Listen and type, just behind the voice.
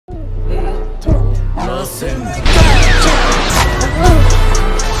ません。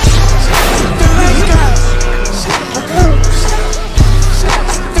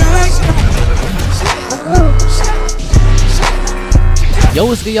Yo,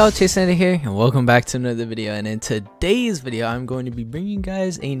 what's good, y'all? Chasing here, and welcome back to another video. And in today's video, I'm going to be bringing you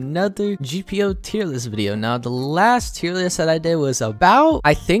guys another GPO tier list video. Now, the last tier list that I did was about,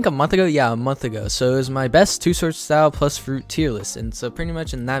 I think, a month ago. Yeah, a month ago. So it was my best two-sword style plus fruit tier list. And so pretty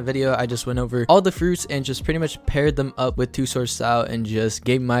much in that video, I just went over all the fruits and just pretty much paired them up with two-sword style and just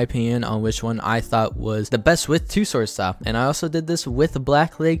gave my opinion on which one I thought was the best with two-sword style. And I also did this with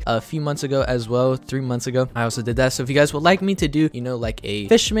Black Lake a few months ago as well, 3 months ago. I also did that. So if you guys would like me to do, you know, like a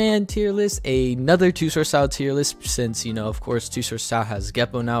Fishman tier list, another two-sword style tier list, since, you know, of course, two-sword style has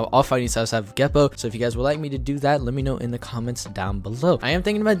GPO now. All fighting styles have GPO. So if you guys would like me to do that, let me know in the comments down below. I am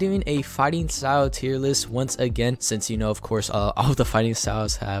thinking about doing a fighting style tier list once again, since, you know, of course, all of the fighting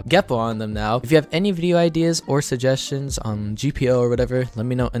styles have GPO on them now. If you have any video ideas or suggestions on GPO or whatever, let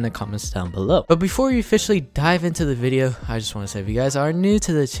me know in the comments down below. But before we officially dive into the video, I just want to say, if you guys are new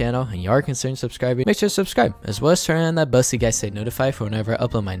to the channel and you are considering subscribing, make sure to subscribe, as well as turn on that bell so you guys stay notified for whenever I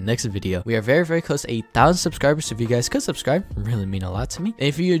upload my next video. We are very close to 1,000 subscribers, so if you guys could subscribe, it really mean a lot to me. And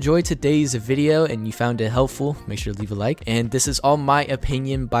if you enjoyed today's video and you found it helpful, make sure to leave a like. And this is all my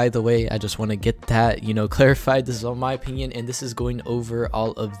opinion, by the way. I just want to get that, you know, clarified. This is all my opinion, and this is going over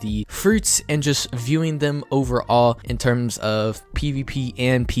all of the fruits and just viewing them overall in terms of PvP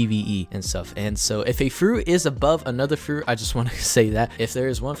and PvE and stuff. And so if a fruit is above another fruit, I just want to say that if there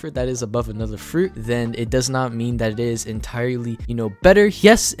is one fruit that is above another fruit, then it does not mean that it is entirely, you know, better.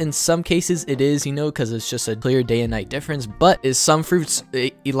 Yes, in some cases it is, you know, because it's just a clear day and night difference. But is some fruits,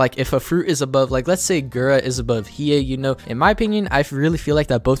 like if a fruit is above, like let's say Gura is above Hiei, you know, in my opinion, I really feel like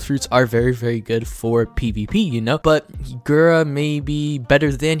that both fruits are very good for PvP, you know, but Gura may be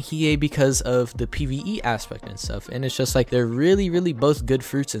better than Hiei because of the PvE aspect and stuff. And it's just like they're really both good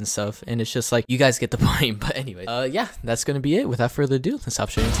fruits and stuff, and it's just like you guys get the point. But anyway, yeah, that's gonna be it. Without further ado, let's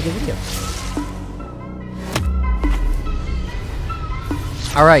hop straight into the video.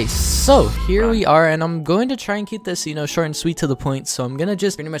 Alright, so here we are, and I'm going to try and keep this, you know, short and sweet to the point. So I'm gonna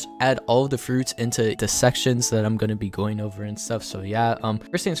just pretty much add all of the fruits into the sections that I'm gonna be going over and stuff. So yeah,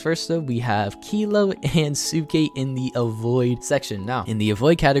 first things first though, we have Kilo and Suke in the avoid section. Now in the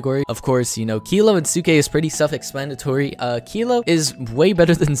avoid category, of course, you know, Kilo and Suke is pretty self-explanatory. Kilo is way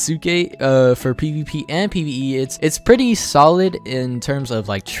better than Suke for PvP and PvE. It's pretty solid in terms of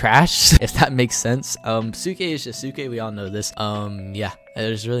like trash, if that makes sense. Suke is just Suke, we all know this. Yeah,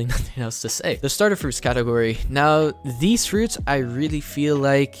 there's really nothing else to say. The starter fruits category. Now, these fruits, I really feel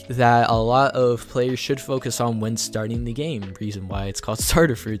like that a lot of players should focus on when starting the game. Reason why it's called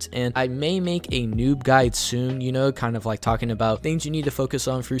starter fruits. And I may make a noob guide soon, you know, kind of like talking about things you need to focus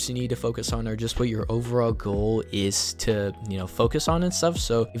on, fruits you need to focus on, or just what your overall goal is to, you know, focus on and stuff.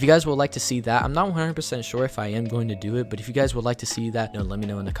 So if you guys would like to see that, I'm not 100% sure if I am going to do it, but if you guys would like to see that, you know, let me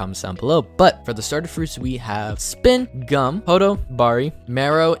know in the comments down below. But for the starter fruits, we have Spin, Gum, Hodo, Bari,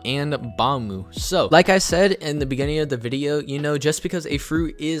 Marrow, and Bamu. So like I said in the beginning of the video, you know, just because a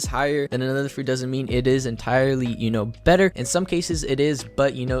fruit is higher than another fruit doesn't mean it is entirely, you know, better. In some cases it is,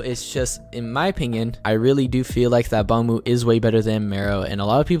 but you know, it's just, in my opinion, I really do feel like that Bamu is way better than Marrow, and a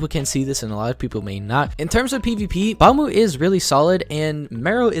lot of people can see this and a lot of people may not. In terms of PvP, Bamu is really solid and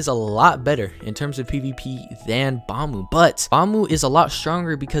Marrow is a lot better in terms of PvP than Bamu, but Bamu is a lot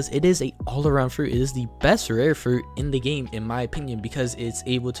stronger because it is a all-around fruit. It is the best rare fruit in the game, in my opinion, because it's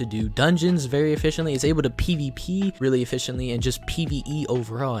able to do dungeons very efficiently, it's able to PvP really efficiently, and just PvE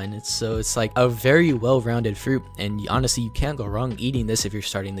overall. And it's like a very well-rounded fruit, and honestly, you can't go wrong eating this if you're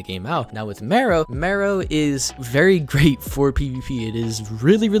starting the game out. Now with Marrow is very great for PvP. It is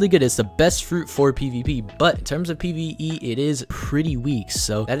really good. It's the best fruit for PvP, but in terms of PvE, it is pretty weak.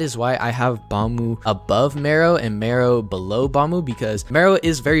 So that is why I have Bamu above Marrow and Marrow below Bamu, because Marrow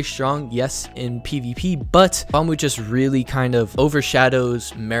is very strong, yes, in PvP, but Bamu just really kind of overshadows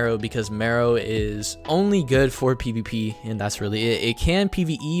Marrow because Marrow is only good for PvP, and that's really it. It can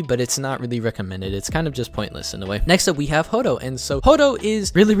PvE, but it's not really recommended. It's kind of just pointless in a way. Next up, we have Hodo, and so Hodo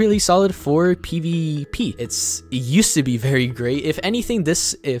is really solid for PvP. It used to be very great. If anything,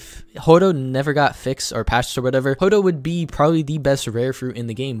 if Hodo never got fixed or patched or whatever, Hodo would be probably the best rare fruit in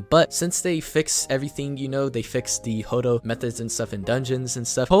the game. But since they fixed everything, you know, they fixed the Hodo methods and stuff in dungeons and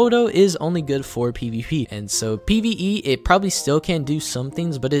stuff, Hodo is only good for PvP. And so PvE, it probably still can do do some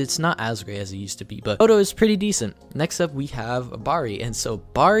things, but it's not as great as it used to be. But Odo is pretty decent. Next up, we have Bari, and so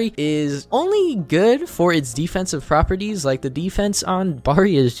Bari is only good for its defensive properties. Like the defense on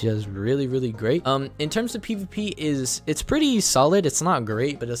Bari is just really great. In terms of PvP, it's pretty solid. It's not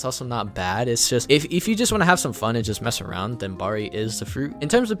great, but it's also not bad. It's just if you just want to have some fun and just mess around, then Bari is the fruit. In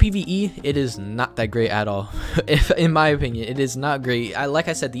terms of PvE, it is not that great at all. If in my opinion, it is not great. Like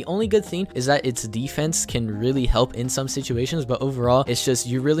I said, the only good thing is that its defense can really help in some situations, but overall, it's just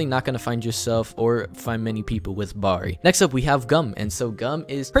you're really not going to find yourself or find many people with Bari. Next up, we have Gum, and so Gum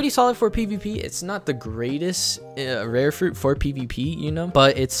is pretty solid for PvP. It's not the greatest rare fruit for PvP, you know,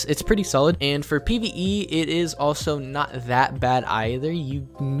 but it's pretty solid. And for PvE, it is also not that bad either. You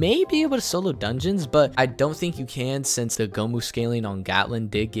may be able to solo dungeons, but I don't think you can, since the Gomu scaling on Gatlin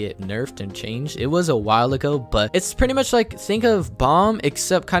did get nerfed and changed. It was a while ago, but it's pretty much like, think of Bomb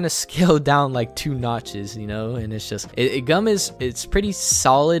except kind of scaled down like 2 notches, you know. And it's just Gum it's pretty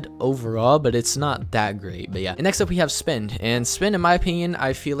solid overall, but it's not that great. But yeah. And next up, we have Spin, and Spin, in my opinion,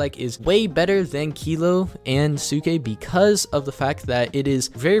 I feel like is way better than Kilo and Suke because of the fact that it is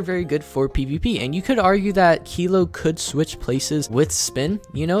very good for PvP. And you could argue that Kilo could switch places with Spin,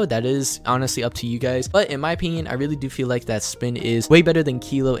 you know. That is honestly up to you guys, but in my opinion, I really do feel like that Spin is way better than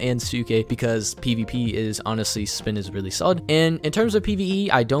Kilo and Suke because PvP is honestly, Spin is really solid. And in terms of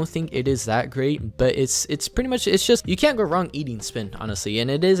PvE, I don't think it is that great, but it's pretty much, it's just you can't go wrong eating Spin, honestly. And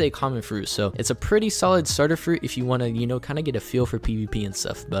it is a common fruit, so it's a pretty solid starter fruit if you want to, you know, kind of get a feel for PvP and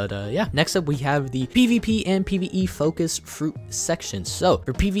stuff. But yeah, next up, we have the PvP and PvE focus fruit section. So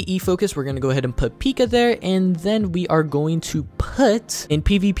for PvE focus, we're going to go ahead and put Pika there, and then we are going to put in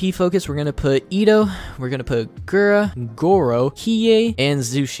PvP focus, we're going to put Ito, we're going to put Gura, Goro, Hiei, and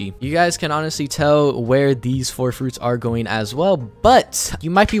Zushi. You guys can honestly tell where these 4 fruits are going as well, but you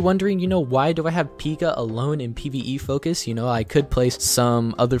might be wondering, you know, why do I have Pika alone in PvE focus? You know, I could place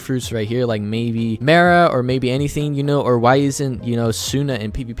some other fruits right here, like maybe Mara or maybe anything, you know, or why isn't, you know, Suna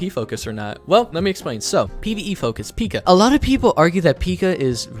in PvP focus or not? Well, let me explain. So PvE focus, Pika. A lot of people argue that Pika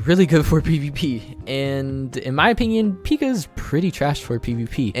is really good for PvP, and in my opinion, Pika is pretty trash for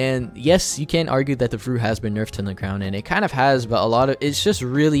PvP. And yes, you can argue that the fruit has been nerfed to the ground, and it kind of has, but a lot of it's just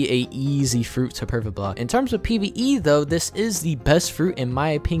really a easy fruit to perfect block. In terms of PvE though, this is the best fruit in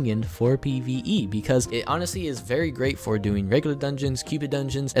my opinion for PvE because it honestly is very great for doing regular dungeons, Cupid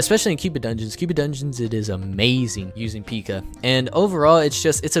dungeons, especially in Cupid dungeons. Cupid dungeons, it is amazing using Pika. And overall, it's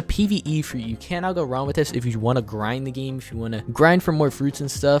a PvE fruit. You cannot go wrong with this if you want to grind the game, if you want to grind for more fruits and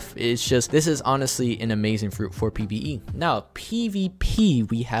stuff. It's just, this is honestly an amazing fruit for PvE. Now PvP,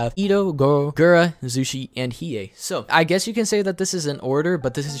 we have Ito, Goro, Gura, Zushi, and Hiei. So I guess you can say that this is in order,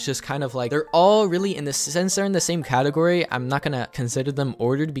 but this is just kind of like, they're all really, in the sense they're in the same category, I'm not gonna consider them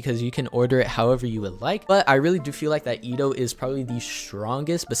ordered because you can order it however you would like. But I really do feel like that Ito is probably the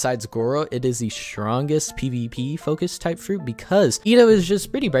strongest. Besides Goro, it is the strongest PvP focused type fruit because Ito is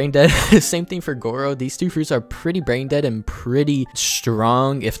just pretty brain dead. Same thing for Goro. These 2 fruits are pretty brain dead and pretty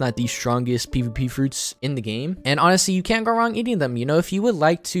strong, if not the strongest PvP fruits in the game. And honestly, you can't go wrong eating them. You know, if you would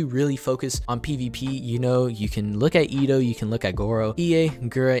like to really focus on PvP, you know, you can look at Ito, you can look at Goro, Hiei,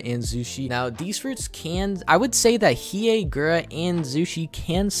 Gura, and Zushi. Now these fruits can, I would say that Hiei, Gura, and Zushi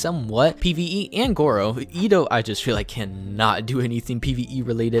can somewhat PvE, and Goro. Ito, I just feel like cannot do anything PvE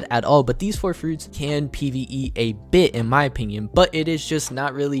related at all, but these 4 fruits can PvE a bit in my opinion, but it is just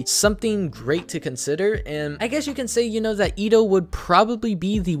not really something great to consider. And I guess you can say, you know, that Ito would probably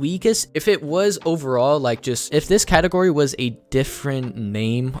be the weakest if it was overall, like, just if this category was a different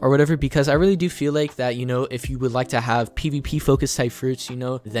name or whatever, because I really do feel like that, you know, if you would like to have PvP focused type fruits, you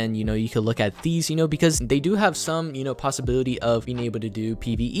know, then, you know, you could look at these, you know, because they do have some, you know, possibility of being able to do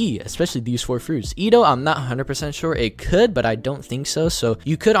PvE, especially these 4 fruits. Ito, I'm not 100% sure. It could, but I don't think so. So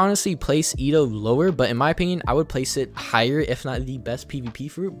you could honestly place Ito lower, but in my opinion, I would place it higher, if not the best PvP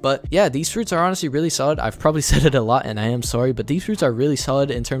fruit. But yeah, these fruits are honestly really solid. I've probably said it a lot and I am sorry, but these fruits are really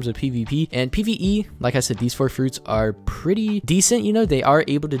solid in terms of PvP. And PvE, like I said, these 4 fruits are pretty decent. You know, they are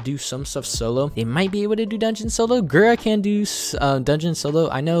able to do some stuff solo. They might be able to do dungeon solo. Gura can do dungeon solo.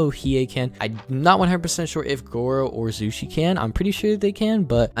 I know Hiei can. I'm not 100% sure if Goro or Zushi can. I'm pretty sure they can,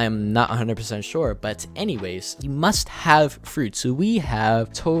 but I'm not 100% sure. But anyways, you must have fruits. So we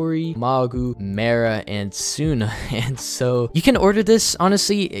have Tori, Magu, Mara, and Suna. And so you can order this.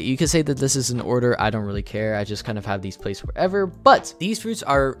 Honestly, you can say that this is an order. I don't really care. I just kind of have these placed wherever. But these fruits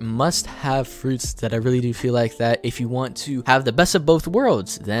are must-have fruits that I really do feel like that if you want to have the best of both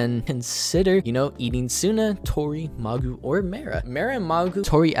worlds, then consider, you know, eating Suna, Tori, Magu, or Mara. Mara and Magu,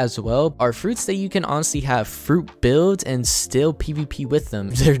 Tori as well, are fruits that you can honestly have fruit builds and still PvP with them.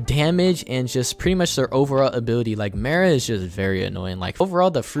 Their damage and just pretty much their overall ability. Like Mara Chimera is just very annoying. Like overall,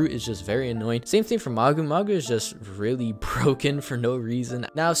 the fruit is just very annoying. Same thing for Magu. Magu is just really broken for no reason.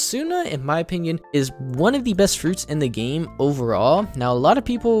 Now, Suna, in my opinion, is one of the best fruits in the game overall. Now, a lot of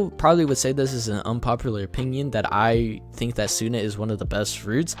people probably would say this is an unpopular opinion, that I think that Suna is one of the best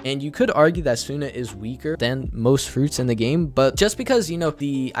fruits, and you could argue that Suna is weaker than most fruits in the game, but just because, you know,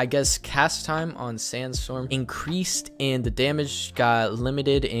 the, I guess, cast time on Sandstorm increased and the damage got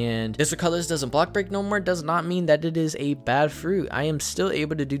limited and Mr. Colors doesn't block break no more, does not mean that it is a bad fruit. I am still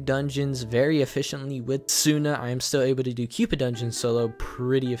able to do dungeons very efficiently with Suna. I am still able to do Cupid dungeons solo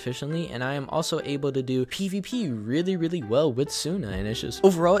pretty efficiently, and I am also able to do PvP really well with Suna, and it's just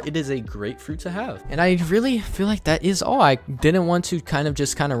overall it is a great fruit to have. And I really feel like that is all. I didn't want to kind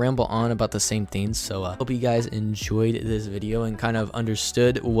of ramble on about the same things, so hope you guys enjoyed this video and kind of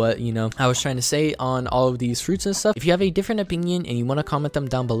understood what, you know, I was trying to say on all of these fruits and stuff. If you have a different opinion and you want to comment them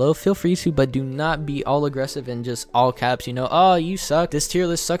down below, feel free to, but do not be all aggressive and just all caps, you know, oh, you suck, this tier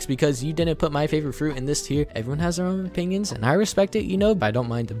list sucks because you didn't put my favorite fruit in this tier. Everyone has their own opinions and I respect it, you know, but I don't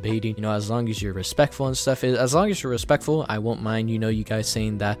mind debating, you know, as long as you're respectful and stuff. As long as you're respectful, I won't mind, you know, you guys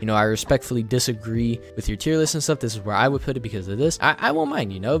saying that, you know, I respectfully disagree with your tier list and stuff. This is where I would put it because of this. I won't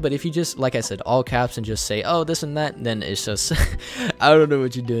mind, you know, but if you just, like I said, all caps and just say, oh, this and that, then it's just, I don't know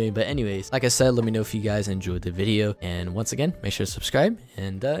what you're doing. But anyways, like I said, let me know if you guys enjoyed the video. And once again, make sure to subscribe.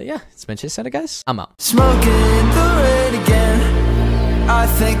 And yeah, it's been Chase, guys. I'm out. Smoking in the rain again. I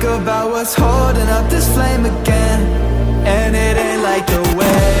think about what's holding up this flame again. And it ain't like the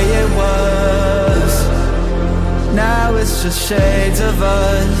way it was. Now it's just shades of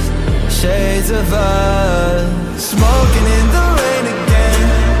us, shades of us. Smoking in the rain again.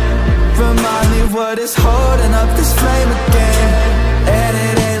 Remind me what is holding up this flame again. And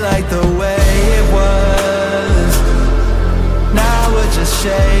it ain't like the way it was. Now we're just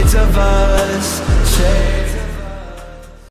shades of us, shades